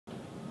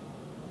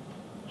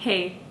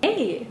Hey.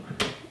 Hey.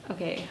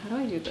 Okay, how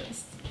do I do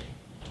this?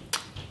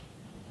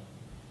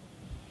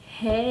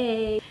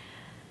 Hey.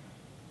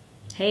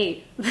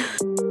 Hey.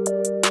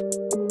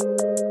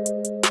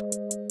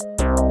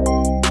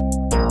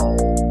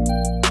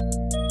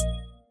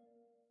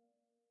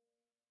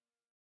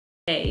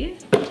 Hey.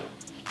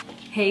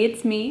 Hey,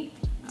 it's me.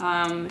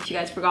 If you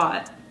guys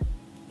forgot.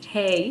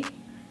 Hey.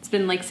 It's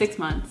been like 6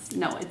 months.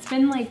 No, it's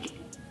been like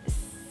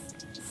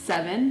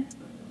 7.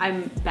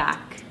 I'm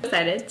back.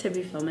 Excited to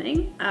be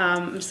filming.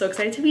 I'm so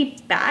excited to be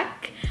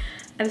back.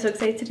 I'm so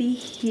excited to be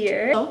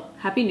here. So,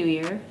 Happy New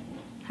Year.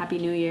 Happy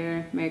New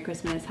Year, Merry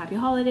Christmas, Happy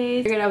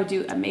Holidays. I figured I would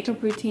do a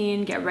makeup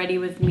routine, get ready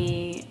with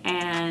me,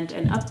 and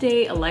an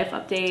update, a life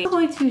update. I'm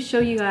going to show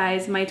you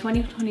guys my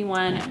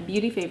 2021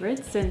 beauty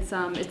favorites since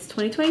it's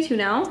 2022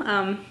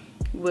 now.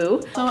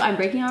 Woo. So I'm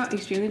breaking out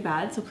extremely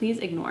bad, so please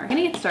ignore. I'm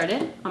gonna get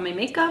started on my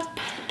makeup.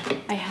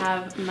 I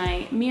have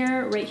my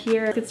mirror right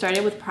here. Let's get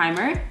started with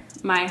primer.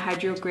 My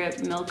Hydro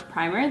Grip Milk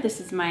Primer. This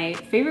is my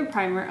favorite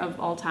primer of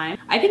all time.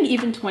 I think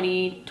even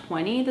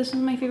 2020, this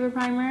was my favorite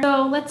primer.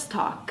 So let's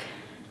talk.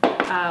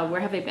 Where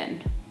have I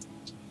been?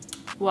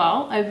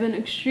 Well, I've been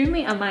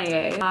extremely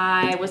MIA.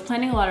 I was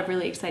planning a lot of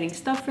really exciting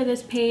stuff for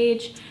this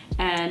page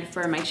and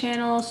for my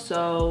channel,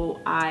 so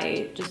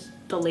I just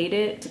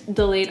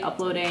delayed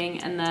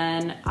uploading, and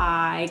then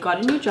I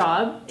got a new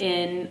job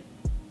in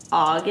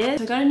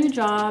August. I got a new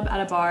job at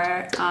a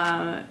bar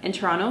in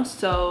Toronto,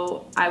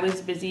 so I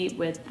was busy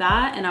with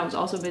that, and I was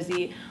also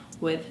busy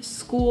with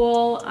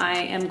school. I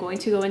am going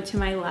to go into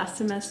my last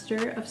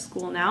semester of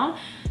school now,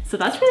 so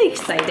that's really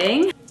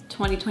exciting.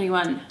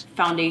 2021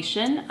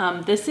 foundation.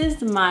 This is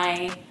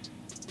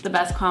the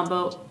best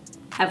combo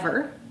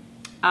ever.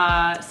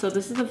 So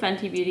this is a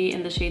Fenty Beauty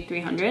in the shade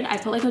 300. I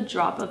put like a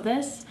drop of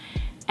this,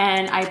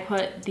 and I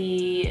put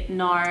the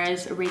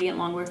NARS Radiant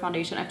Longwear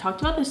Foundation. I've talked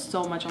about this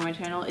so much on my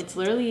channel. It's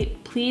literally,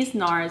 please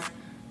NARS,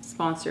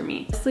 sponsor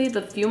me. Honestly,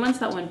 the few months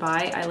that went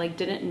by, I like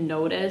didn't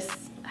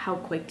notice how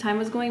quick time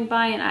was going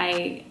by, and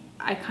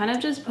I kind of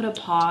just put a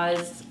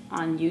pause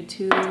on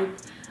YouTube.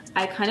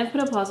 I kind of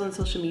put a pause on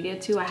social media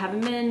too. I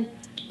haven't been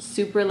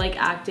super like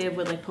active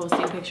with like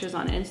posting pictures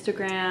on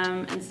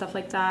Instagram and stuff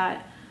like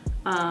that.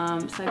 So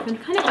I've been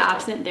kind of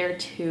absent there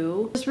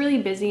too. Just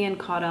really busy and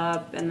caught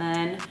up, and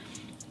then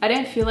I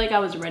didn't feel like I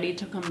was ready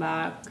to come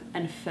back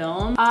and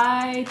film.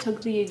 I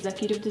took the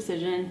executive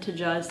decision to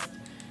just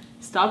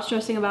stop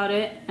stressing about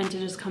it and to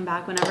just come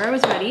back whenever I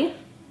was ready,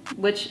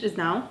 which is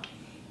now.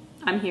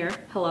 I'm here.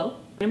 Hello.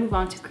 I'm gonna move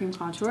on to cream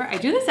contour. I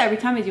do this every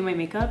time I do my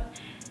makeup,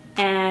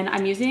 and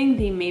I'm using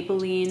the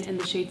Maybelline in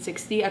the shade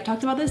 60. I've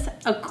talked about this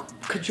a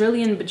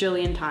quadrillion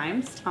bajillion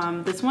times.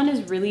 This one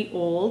is really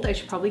old. I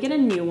should probably get a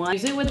new one. I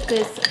use it with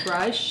this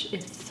brush.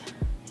 It's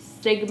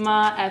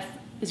Sigma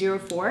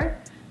F04.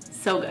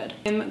 So good.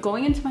 I'm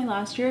going into my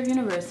last year of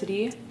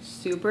university.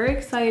 Super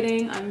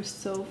exciting. I'm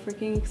so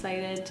freaking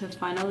excited to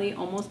finally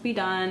almost be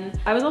done.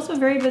 I was also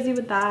very busy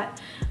with that.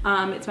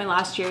 It's my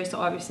last year, so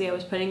obviously I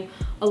was putting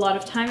a lot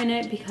of time in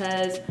it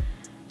because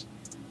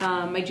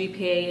my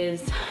GPA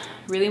is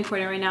really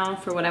important right now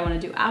for what I want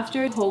to do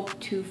after. I hope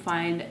to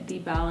find the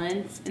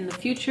balance in the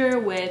future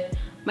with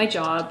my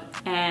job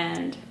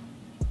and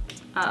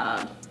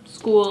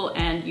school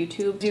and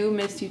YouTube. I do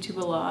miss YouTube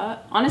a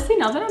lot. Honestly,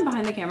 now that I'm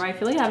behind the camera, I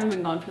feel like I haven't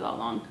been gone for that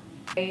long.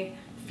 I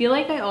feel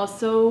like I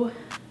also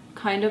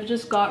kind of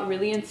just got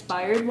really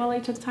inspired while I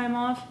took time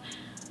off.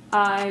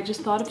 I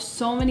just thought of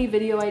so many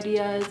video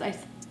ideas. I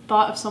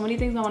thought of so many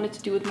things I wanted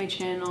to do with my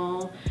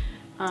channel.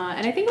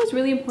 And I think it was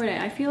really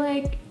important. I feel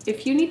like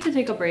if you need to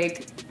take a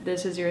break,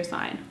 this is your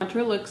sign.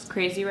 Contour looks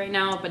crazy right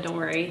now, but don't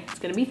worry, it's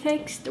gonna be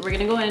fixed. We're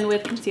gonna go in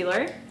with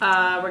concealer.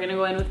 We're gonna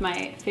go in with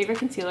my favorite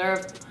concealer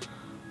of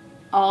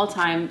all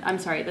time. I'm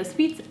sorry, this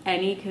beats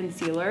any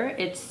concealer.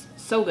 It's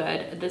so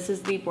good. This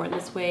is the Born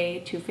This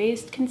Way Too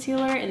Faced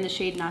concealer in the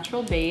shade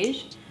Natural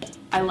Beige.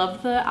 I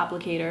love the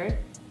applicator.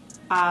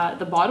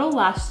 The bottle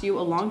lasts you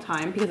a long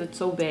time because it's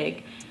so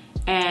big,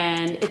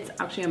 and it's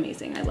actually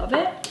amazing. I love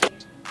it.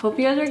 Hope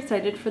you guys are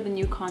excited for the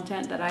new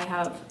content that I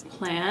have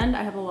planned.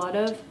 I have a lot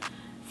of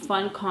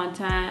fun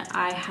content.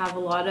 I have a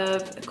lot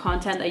of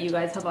content that you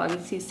guys have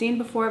obviously seen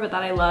before, but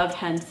that I love,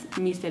 hence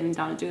me sitting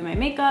down and doing my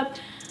makeup,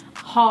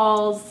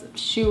 hauls,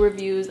 shoe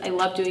reviews. I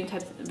love doing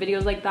types of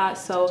videos like that,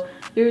 so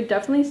you're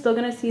definitely still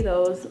gonna see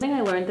those. The thing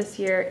I learned this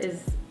year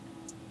is,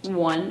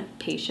 one,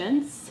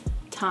 patience,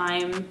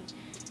 time,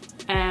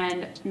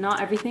 and not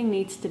everything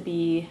needs to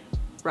be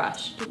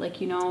rushed.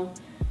 Like, you know,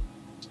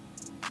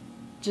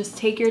 just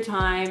take your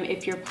time.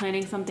 If you're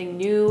planning something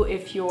new,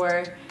 if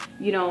you're,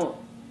 you know,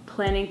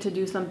 planning to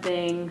do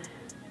something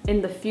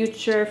in the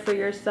future for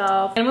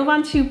yourself. And move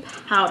on to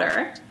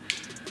powder.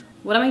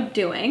 What am I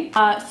doing?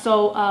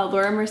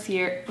 Laura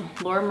Mercier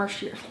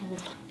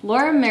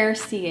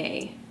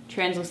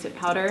translucent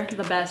powder,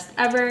 the best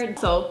ever.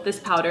 So this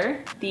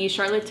powder, the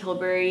Charlotte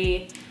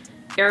Tilbury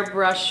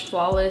Airbrush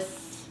Flawless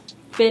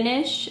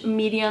Finish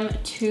Medium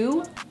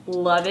 2,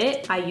 love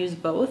it. I use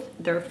both,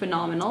 they're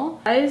phenomenal.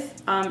 Guys,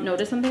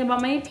 notice something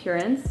about my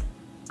appearance.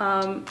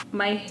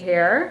 My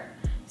hair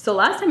So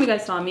last time you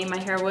guys saw me, my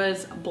hair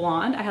was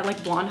blonde. I had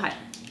like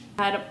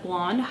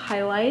blonde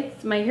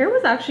highlights. My hair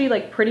was actually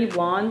like pretty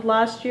blonde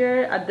last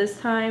year. At this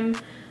time,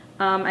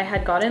 I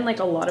had gotten like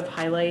a lot of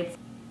highlights.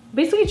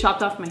 Basically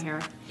chopped off my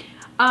hair.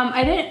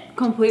 I didn't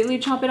completely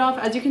chop it off.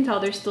 As you can tell,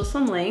 there's still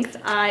some length.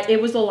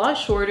 It was a lot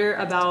shorter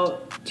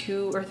about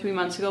 2 or 3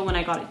 months ago when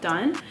I got it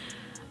done.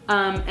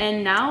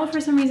 And now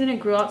for some reason it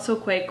grew out so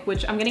quick,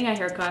 which I'm getting a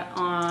haircut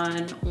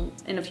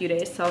in a few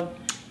days. So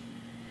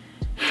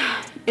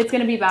it's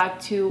gonna be back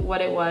to what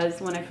it was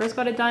when I first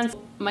got it done.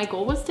 My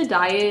goal was to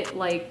dye it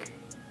like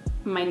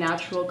my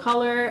natural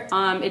color.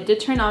 It did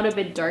turn out a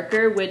bit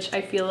darker, which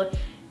I feel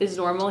is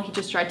normal. He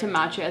just tried to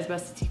match it as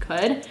best as he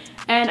could.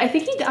 And I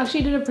think he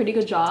actually did a pretty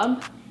good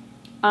job,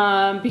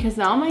 because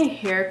now my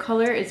hair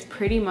color is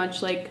pretty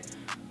much like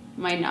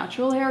my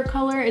natural hair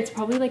color. It's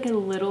probably like a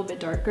little bit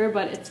darker,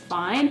 but it's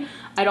fine.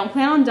 I don't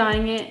plan on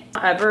dyeing it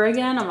ever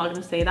again. I'm not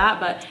gonna say that,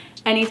 but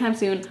anytime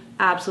soon,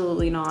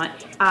 absolutely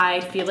not. I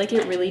feel like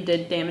it really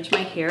did damage my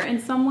hair in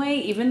some way.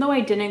 Even though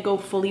I didn't go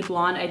fully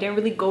blonde, I didn't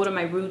really go to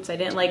my roots. I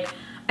didn't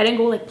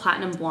go like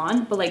platinum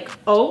blonde, but like,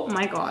 oh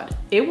my God,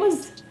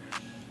 it's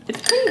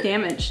pretty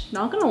damaged,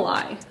 not gonna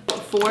lie.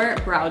 For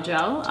brow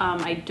gel,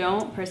 I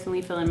don't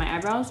personally fill in my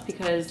eyebrows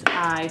because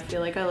I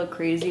feel like I look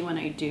crazy when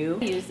I do.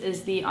 What I use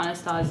is the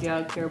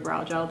Anastasia Clear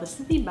Brow Gel. This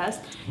is the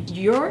best.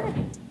 Your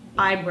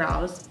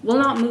eyebrows will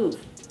not move.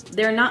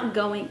 They're not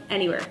going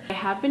anywhere. I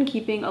have been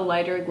keeping a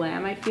lighter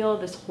glam, I feel,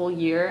 this whole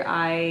year.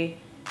 I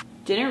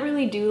didn't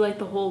really do like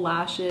the whole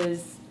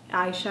lashes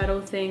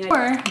eyeshadow thing.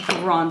 Or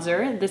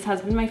bronzer. This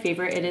has been my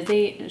favorite. It is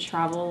a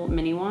travel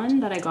mini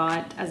one that I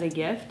got as a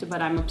gift, but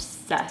I'm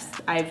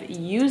obsessed. I've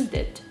used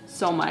it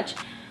so much.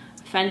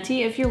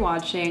 Fenty, if you're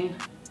watching,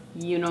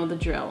 you know the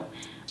drill.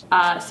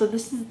 So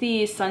this is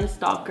the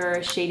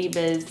Sunstalker Shady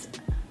Biz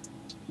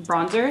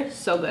bronzer.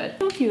 So good.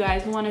 If you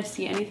guys want to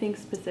see anything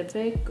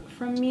specific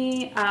from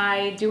me,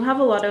 I do have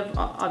a lot of,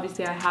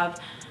 obviously I have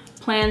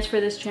plans for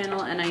this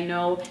channel and I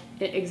know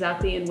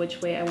exactly in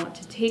which way I want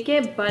to take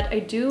it, but I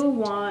do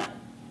want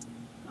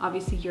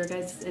obviously your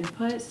guys'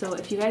 input. So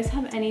if you guys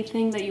have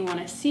anything that you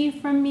want to see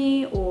from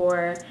me,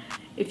 or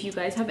if you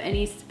guys have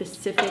any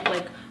specific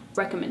like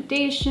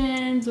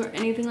recommendations or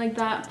anything like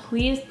that,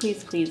 please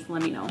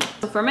let me know.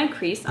 So for my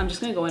crease, I'm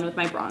just gonna go in with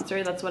my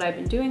bronzer. That's what I've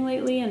been doing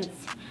lately, and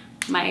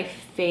it's my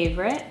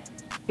favorite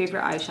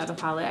eyeshadow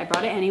palette. I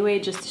brought it anyway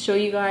just to show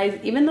you guys,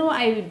 even though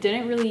I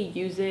didn't really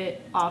use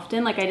it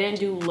often. Like I didn't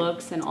do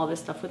looks and all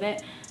this stuff with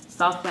it.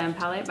 Soft Glam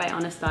palette by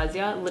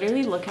Anastasia.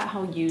 Literally look at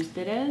how used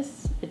it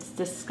is. It's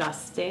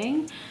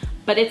disgusting,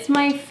 but it's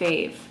my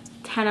fave.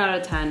 10 out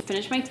of 10.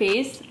 Finish my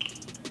face.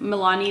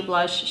 Milani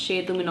blush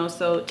shade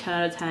Luminoso, 10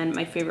 out of 10,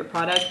 my favorite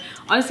product.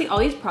 Honestly, all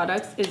these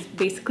products is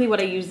basically what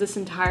I use this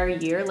entire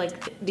year,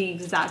 like the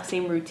exact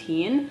same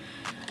routine.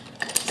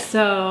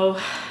 So,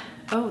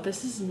 oh,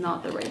 this is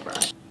not the right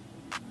brush.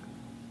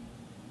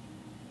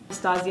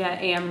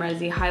 Anastasia AM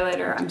Resi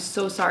highlighter. I'm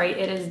so sorry,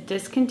 it is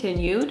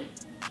discontinued.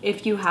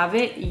 If you have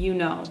it, you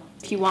know.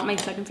 If you want my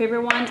second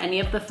favorite one,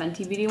 any of the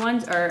Fenty Beauty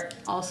ones are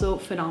also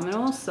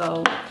phenomenal,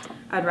 so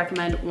I'd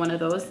recommend one of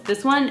those.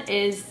 This one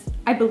is,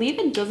 I believe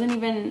it doesn't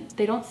even,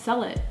 they don't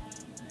sell it.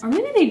 Or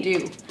maybe they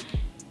do.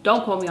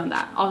 Don't quote me on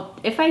that.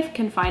 If I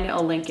can find it,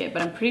 I'll link it,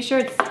 but I'm pretty sure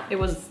it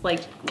was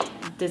like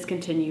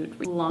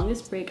discontinued.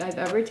 Longest break I've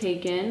ever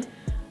taken.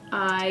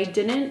 I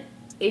didn't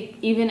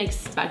even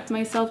expect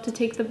myself to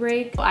take the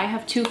break. I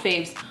have two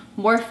faves.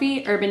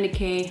 Morphe, Urban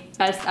Decay,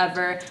 best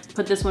ever.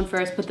 Put this one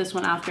first, put this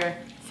one after.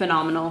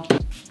 Phenomenal.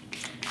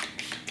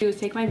 Do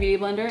take my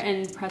beauty blender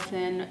and press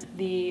in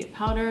the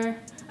powder.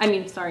 I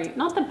mean, sorry,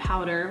 not the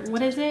powder.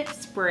 What is it?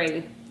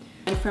 Spray.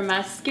 And for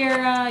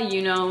mascara,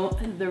 you know,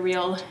 the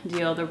real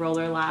deal, the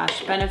Roller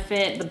Lash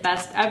Benefit, the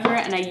best ever.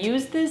 And I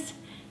use this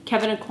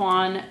Kevyn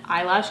Aucoin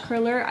eyelash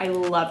curler. I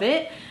love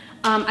it.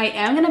 I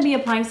am gonna be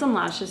applying some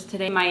lashes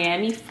today.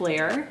 Miami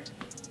Flare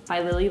by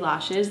Lily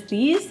Lashes.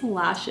 These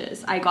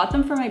lashes, I got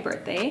them for my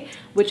birthday,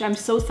 which I'm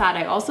so sad.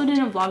 I also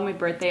didn't vlog my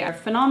birthday. Are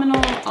phenomenal.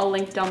 I'll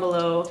link down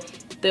below.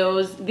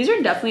 These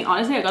are definitely,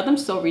 honestly, I got them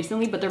so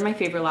recently, but they're my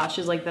favorite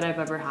lashes like that I've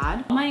ever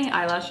had. My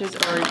eyelashes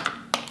are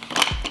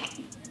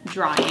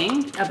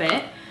drying a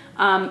bit.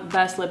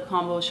 Best lip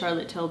combo,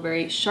 Charlotte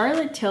Tilbury.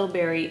 Charlotte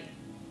Tilbury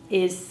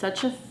is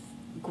such a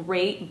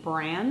great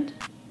brand.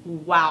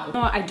 Wow.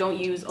 I don't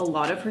use a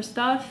lot of her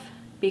stuff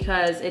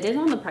because it is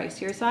on the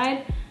pricier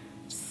side.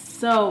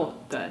 So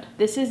good.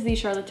 This is the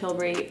Charlotte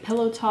Tilbury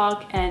Pillow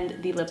Talk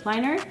and the lip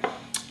liner.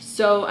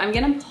 So I'm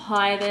gonna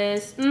apply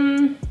this.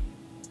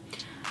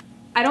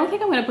 I don't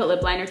think I'm gonna put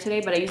lip liner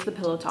today, but I use the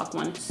Pillow Talk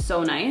one.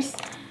 So nice.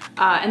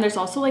 And there's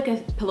also like a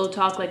Pillow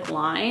Talk like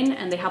line,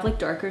 and they have like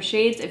darker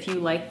shades if you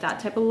like that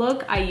type of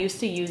look. I used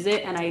to use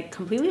it and I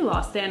completely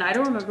lost it, and I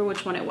don't remember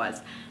which one it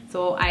was.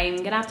 So I'm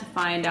gonna have to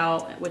find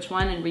out which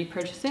one and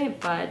repurchase it,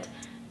 but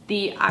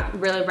the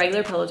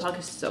regular Pillow Talk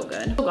is so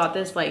good. I got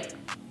this like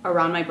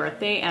around my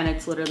birthday and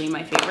it's literally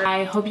my favorite.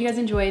 I hope you guys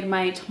enjoyed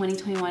my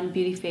 2021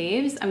 beauty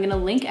faves. I'm gonna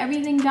link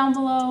everything down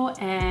below,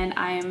 and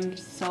I am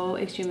so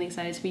extremely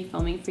excited to be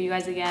filming for you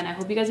guys again. I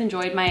hope you guys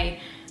enjoyed my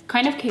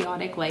kind of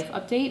chaotic life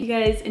update. If you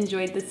guys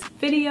enjoyed this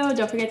video,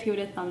 don't forget to give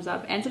it a thumbs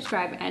up and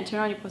subscribe and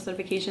turn on your post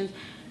notifications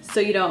so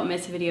you don't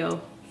miss a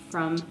video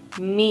from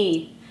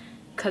me,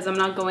 because I'm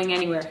not going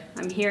anywhere.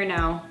 I'm here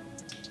now.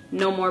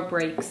 No more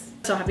breaks.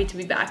 So happy to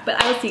be back, but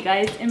I will see you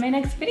guys in my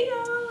next video.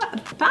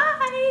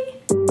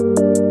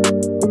 Bye.